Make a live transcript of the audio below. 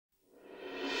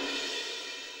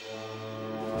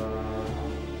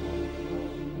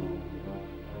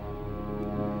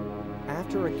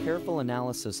After a careful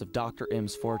analysis of Dr.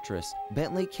 M's fortress,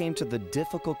 Bentley came to the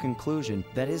difficult conclusion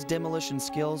that his demolition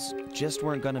skills just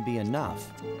weren't going to be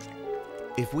enough.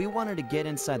 If we wanted to get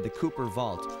inside the Cooper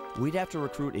Vault, we'd have to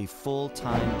recruit a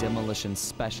full-time demolition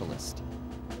specialist.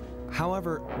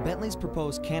 However, Bentley's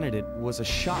proposed candidate was a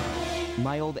shock.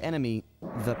 My old enemy,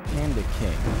 the Panda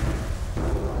King.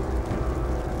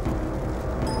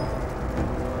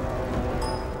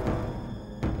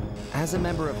 As a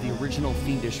member of the original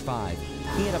Fiendish Five,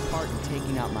 he had a part in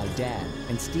taking out my dad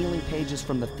and stealing pages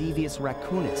from the Thievius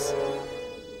Raccoonus.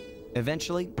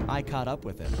 Eventually, I caught up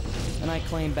with him, and I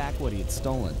claimed back what he had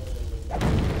stolen.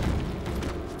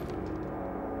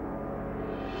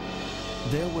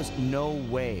 There was no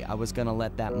way I was gonna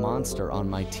let that monster on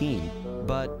my team,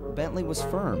 but Bentley was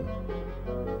firm.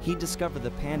 He discovered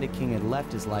the Panda King had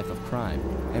left his life of crime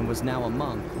and was now a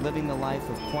monk living the life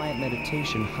of quiet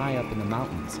meditation high up in the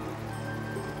mountains.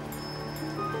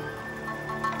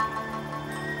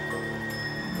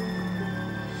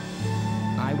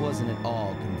 I wasn't at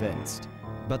all convinced,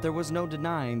 but there was no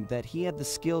denying that he had the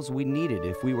skills we needed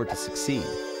if we were to succeed.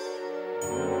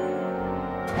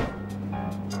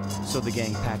 So the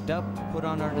gang packed up, put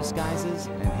on our disguises,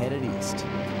 and headed east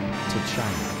to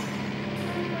China.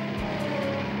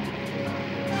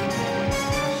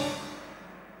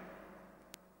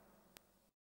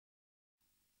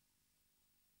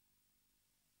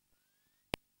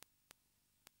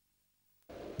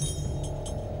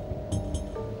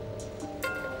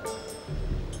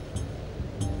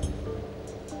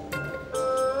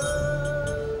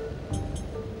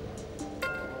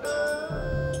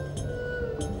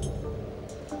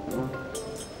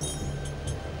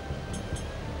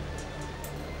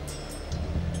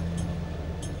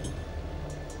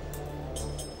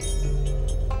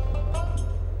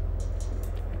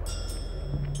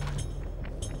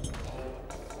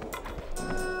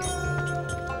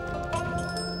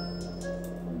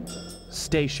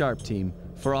 Stay sharp, team.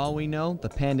 For all we know, the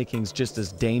Panda King's just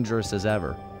as dangerous as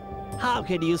ever. How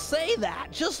can you say that?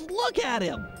 Just look at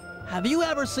him! Have you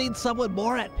ever seen someone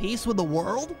more at peace with the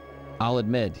world? I'll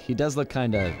admit, he does look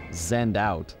kinda zenned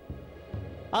out.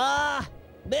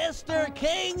 Mr.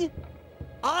 King?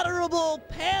 Honorable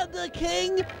Panda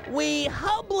King, we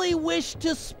humbly wish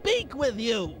to speak with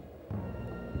you!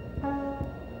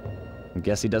 I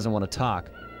guess he doesn't want to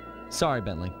talk. Sorry,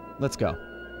 Bentley. Let's go.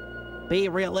 Be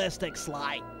realistic,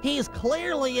 Sly. He's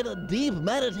clearly in a deep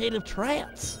meditative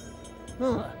trance.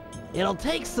 It'll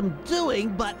take some doing,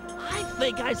 but I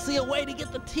think I see a way to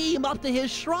get the team up to his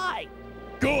shrine.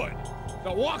 Good.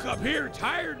 The walk up here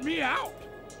tired me out.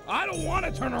 I don't want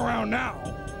to turn around now.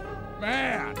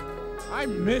 Man, I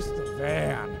miss the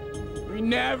van. We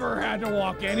never had to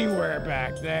walk anywhere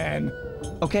back then.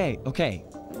 Okay.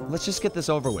 Let's just get this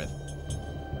over with.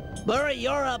 Murray,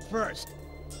 you're up first.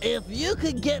 If you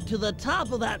could get to the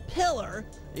top of that pillar,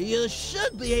 you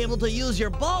should be able to use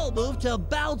your ball move to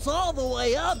bounce all the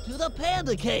way up to the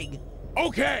Panda King.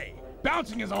 Okay,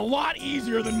 bouncing is a lot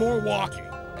easier than more walking.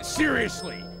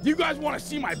 Seriously, you guys want to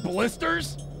see my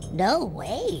blisters? No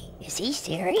way. Is he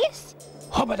serious?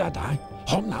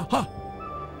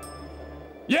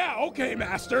 Yeah, okay,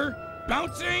 master.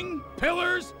 Bouncing,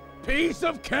 pillars, piece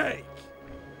of cake.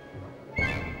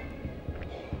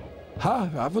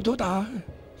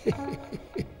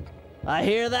 I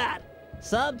hear that.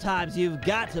 Sometimes you've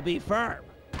got to be firm.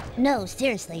 No,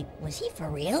 seriously, was he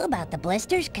for real about the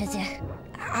blisters? Cause,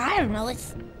 I don't know,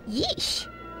 it's... yeesh.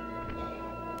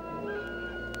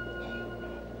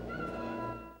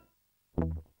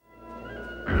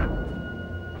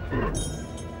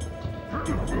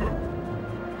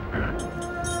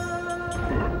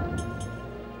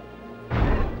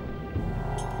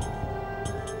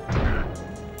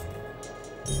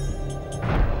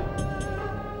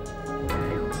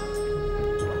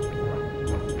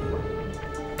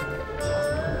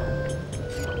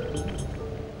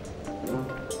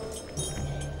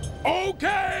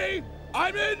 Okay,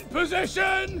 I'm in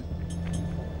position.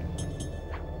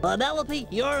 Penelope,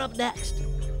 you're up next.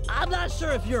 I'm not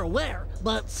sure if you're aware,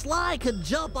 but Sly can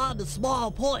jump onto small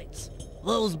points.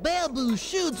 Those bamboo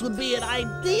shoots would be an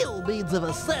ideal means of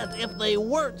ascent if they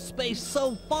weren't spaced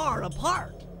so far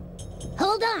apart.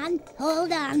 Hold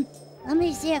on. Let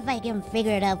me see if I can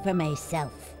figure it out for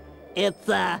myself. It's,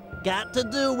 got to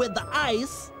do with the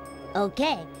ice.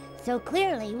 Okay, so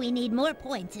clearly we need more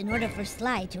points in order for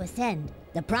Sly to ascend.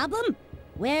 The problem?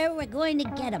 Where we're going to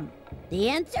get them. The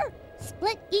answer?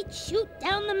 Split each chute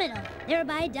down the middle,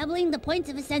 thereby doubling the points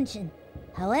of ascension.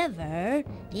 However,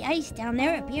 the ice down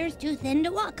there appears too thin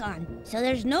to walk on, so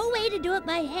there's no way to do it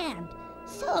by hand.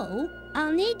 So,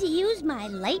 I'll need to use my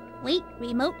lightweight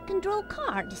remote control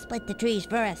car to split the trees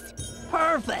for us.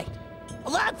 Perfect.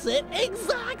 That's it,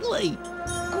 exactly.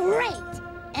 Great!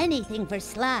 Anything for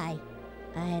Sly.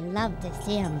 I love to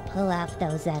see him pull off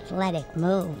those athletic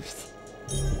moves.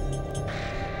 Good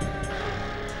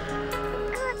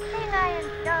thing I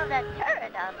installed a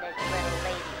turret on this little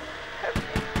lady.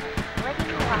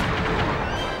 Splitting rock.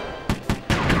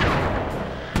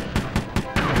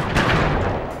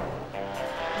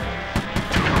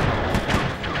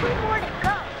 2 more to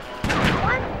go.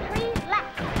 1 tree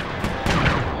left.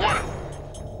 Yeah.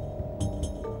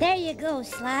 There you go,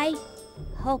 Sly.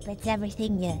 Hope it's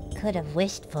everything you could have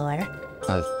wished for.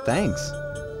 Thanks.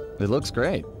 It looks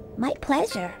great. My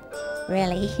pleasure.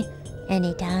 Really.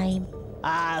 Anytime.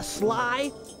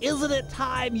 Sly, isn't it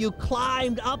time you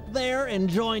climbed up there and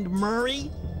joined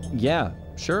Murray? Yeah,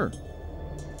 sure.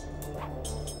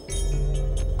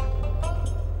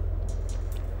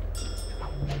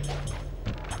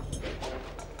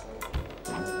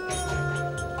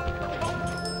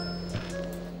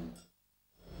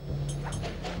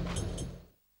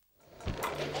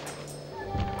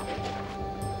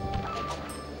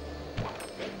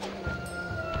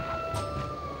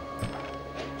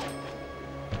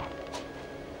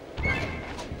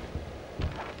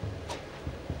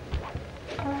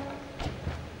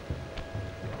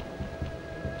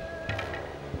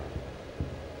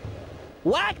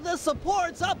 Whack the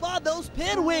supports up on those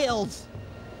pinwheels!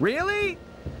 Really?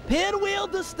 Pinwheel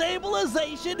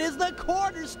destabilization is the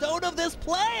cornerstone of this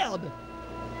plan!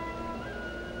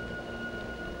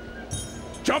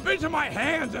 Jump into my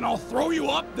hands and I'll throw you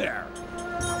up there.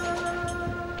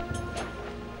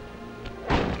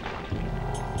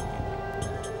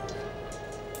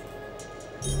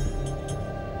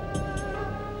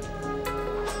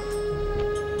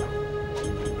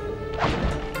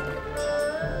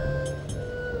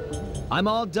 I'm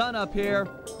all done up here.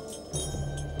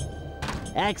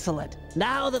 Excellent.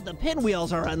 Now that the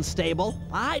pinwheels are unstable,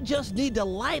 I just need to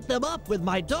light them up with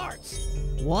my darts.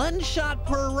 1 shot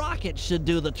per rocket should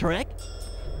do the trick.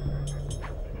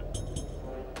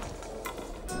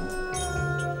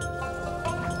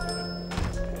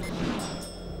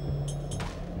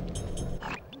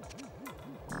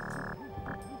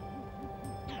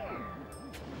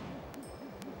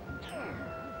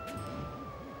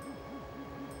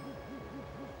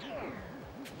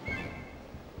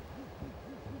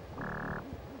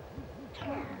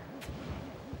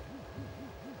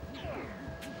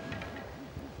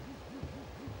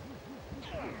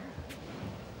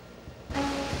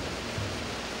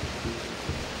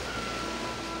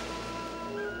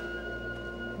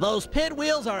 Those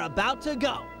pinwheels are about to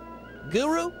go.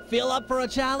 Guru, feel up for a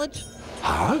challenge?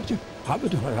 Well,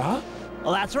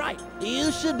 that's right.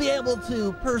 You should be able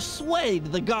to persuade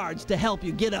the guards to help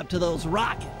you get up to those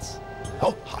rockets.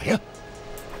 Oh, hiya.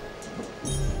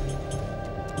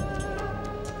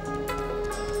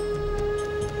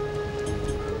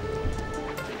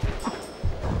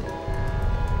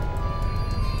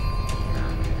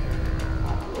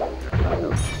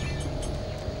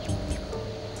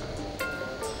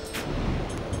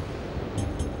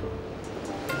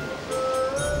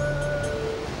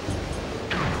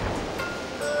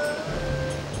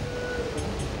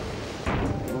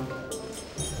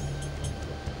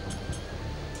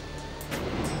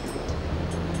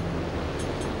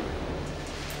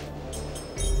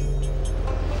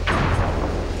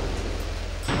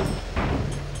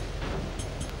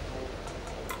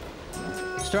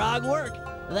 Strong work.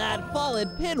 That fallen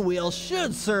pinwheel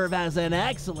should serve as an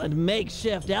excellent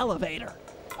makeshift elevator.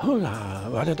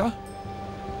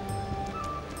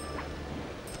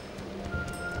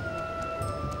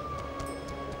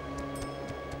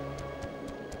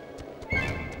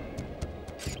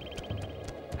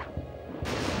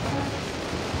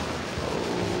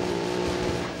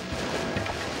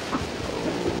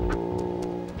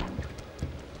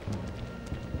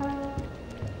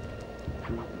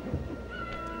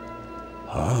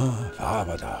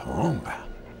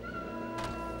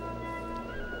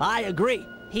 I agree.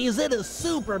 He's in a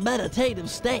super meditative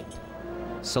state.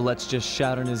 So let's just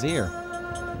shout in his ear.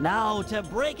 Now, to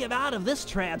break him out of this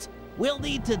trance, we'll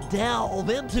need to delve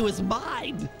into his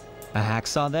mind. A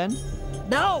hacksaw then?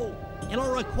 No!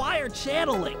 It'll require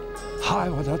channeling.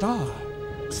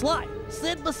 Sly,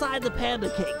 sit beside the Panda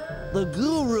King. The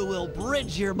Guru will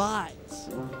bridge your minds.